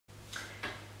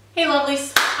Hey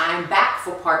lovelies, I'm back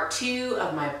for part 2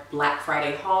 of my Black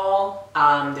Friday haul.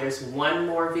 There's one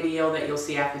more video that you'll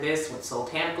see after this with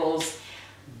Soultanicals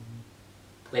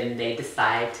when they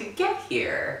decide to get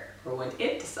here, or when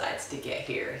it decides to get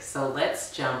here. So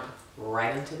let's jump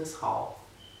right into this haul.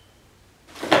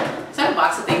 So I have a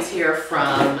box of things here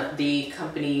from the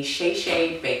company Shay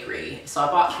Shay Bakery. So I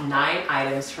bought 9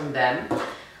 items from them.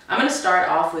 I'm going to start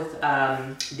off with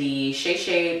the Shay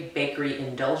Shay Bakery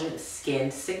Indulgent Skin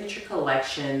Signature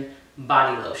Collection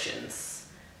Body Lotions.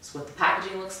 That's what the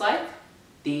packaging looks like.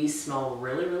 These smell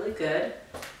really, really good.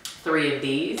 3 of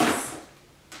these.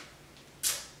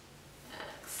 Let's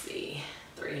see,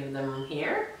 3 of them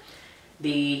here.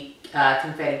 The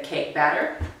Confetti Cake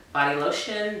Batter Body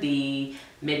Lotion, the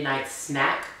Midnight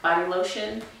Snack Body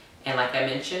Lotion, and like I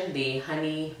mentioned, the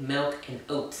Honey, Milk, and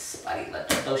Oats Body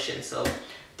Lotion. So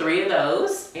 3 of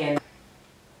those, and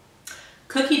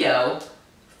Cookie Dough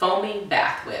Foaming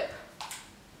Bath Whip.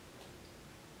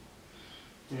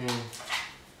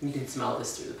 You can smell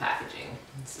this through the packaging.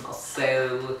 It smells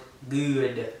so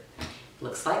good.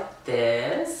 Looks like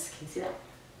this. Can you see that?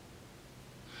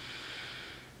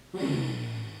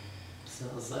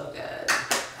 Smells so good.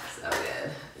 So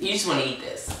good. You just want to eat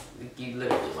this. You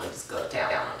literally want to just go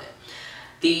down on it.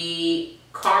 The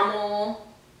Caramel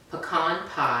Pecan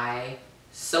Pie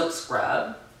Soap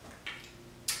Scrub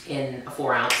in a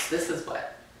 4 ounce. This is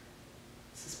what?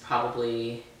 This is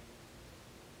probably,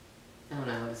 I don't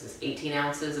know, what is this, 18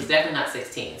 ounces? It's definitely not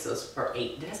 16, so it's for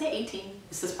 8. Did I say 18?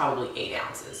 This is probably 8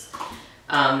 ounces.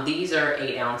 These are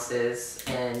 8 ounces,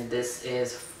 and this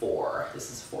is 4.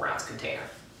 This is a 4 ounce container.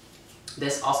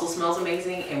 This also smells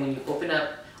amazing, and when you open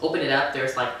it up,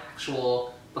 there's like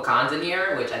actual pecans in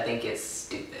here, which I think is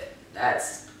stupid.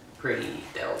 That's pretty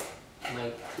dope.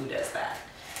 Like, who does that?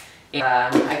 And,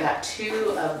 I got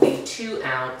 2 of the 2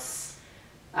 ounce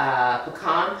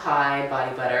pecan pie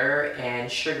body butter and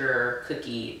sugar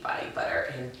cookie body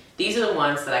butter. And these are the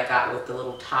ones that I got with the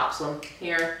little tops on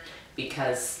here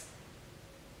because,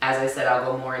 as I said, I'll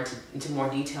go more into more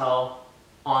detail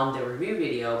on the review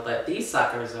video, but these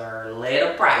suckers are a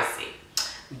little pricey.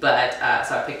 But,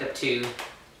 so I picked up 2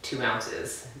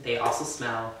 ounces. They also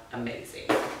smell amazing.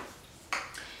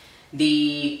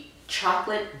 The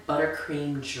Chocolate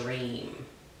Buttercream Dream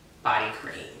Body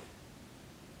Cream.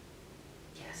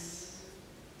 Yes.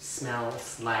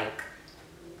 Smells like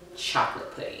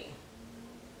chocolate pudding.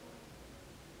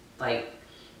 Like,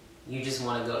 you just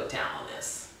want to go to town on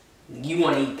this. You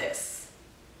want to eat this.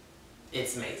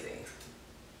 It's amazing.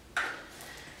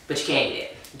 But you can't eat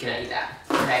it. You cannot eat that.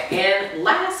 Okay, and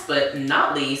last but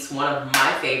not least, one of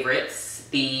my favorites,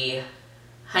 the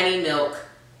Honey, Milk,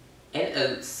 and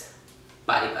Oats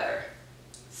Body Butter.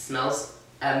 Smells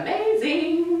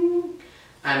amazing.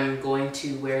 I'm going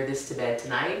to wear this to bed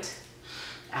tonight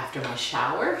after my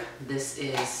shower. This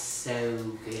is so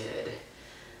good.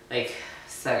 Like,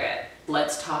 so good.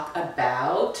 Let's talk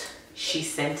about She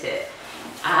Sent It.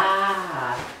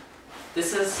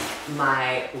 This is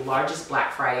my largest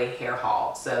Black Friday hair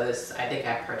haul. So this, I think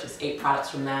I purchased 8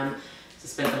 products from them to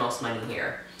spend the most money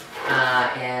here.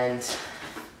 And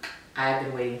I've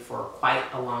been waiting for quite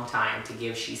a long time to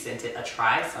give She Sent It a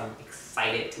try, so I'm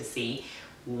excited to see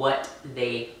what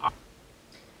they are.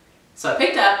 So I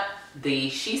picked up the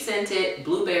She Sent It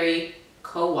Blueberry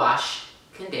Co-Wash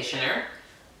Conditioner.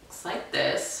 Looks like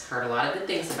this. Heard a lot of good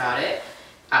things about it.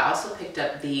 I also picked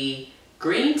up the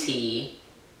Green Tea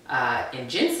and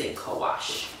Ginseng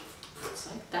Co-Wash. Looks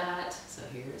like that. So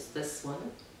here's this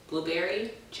one.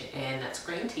 Blueberry, and that's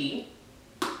green tea.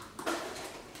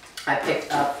 I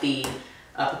picked up the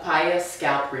Papaya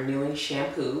Scalp Renewing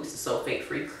Shampoo. It's a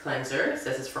sulfate-free cleanser. It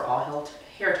says it's for all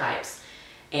hair types.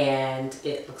 And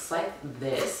it looks like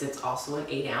this. It's also an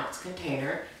 8 ounce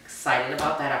container. Excited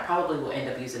about that. I probably will end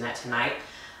up using that tonight.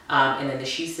 And then the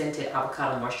She Sent It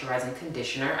Avocado Moisturizing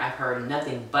Conditioner. I've heard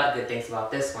nothing but good things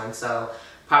about this one. So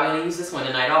probably gonna use this one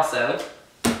tonight also.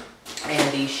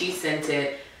 And the She Sent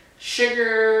It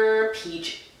Sugar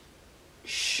Peach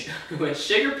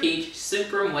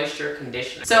Super Moisture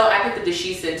Conditioner. So I picked up the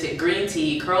She Sent It Green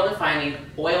Tea Curl Defining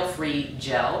Oil-Free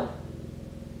Gel.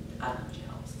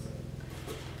 Gels.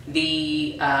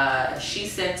 The She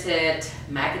Sent It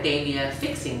Macadamia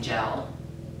Fixing Gel.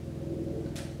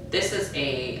 This is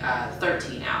a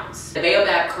 13 ounce. The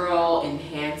Baobab Curl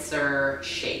Enhancer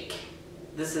Shake.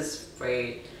 This is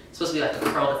supposed to be like a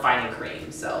curl defining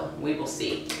cream, so we will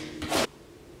see.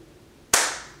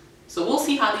 So we'll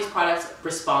see how these products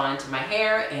respond to my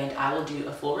hair, and I will do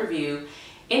a full review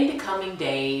in the coming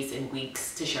days and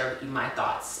weeks to share with you my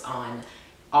thoughts on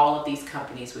all of these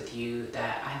companies with you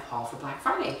that I have hauled for Black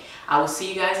Friday. I will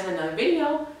see you guys in another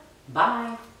video.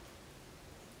 Bye.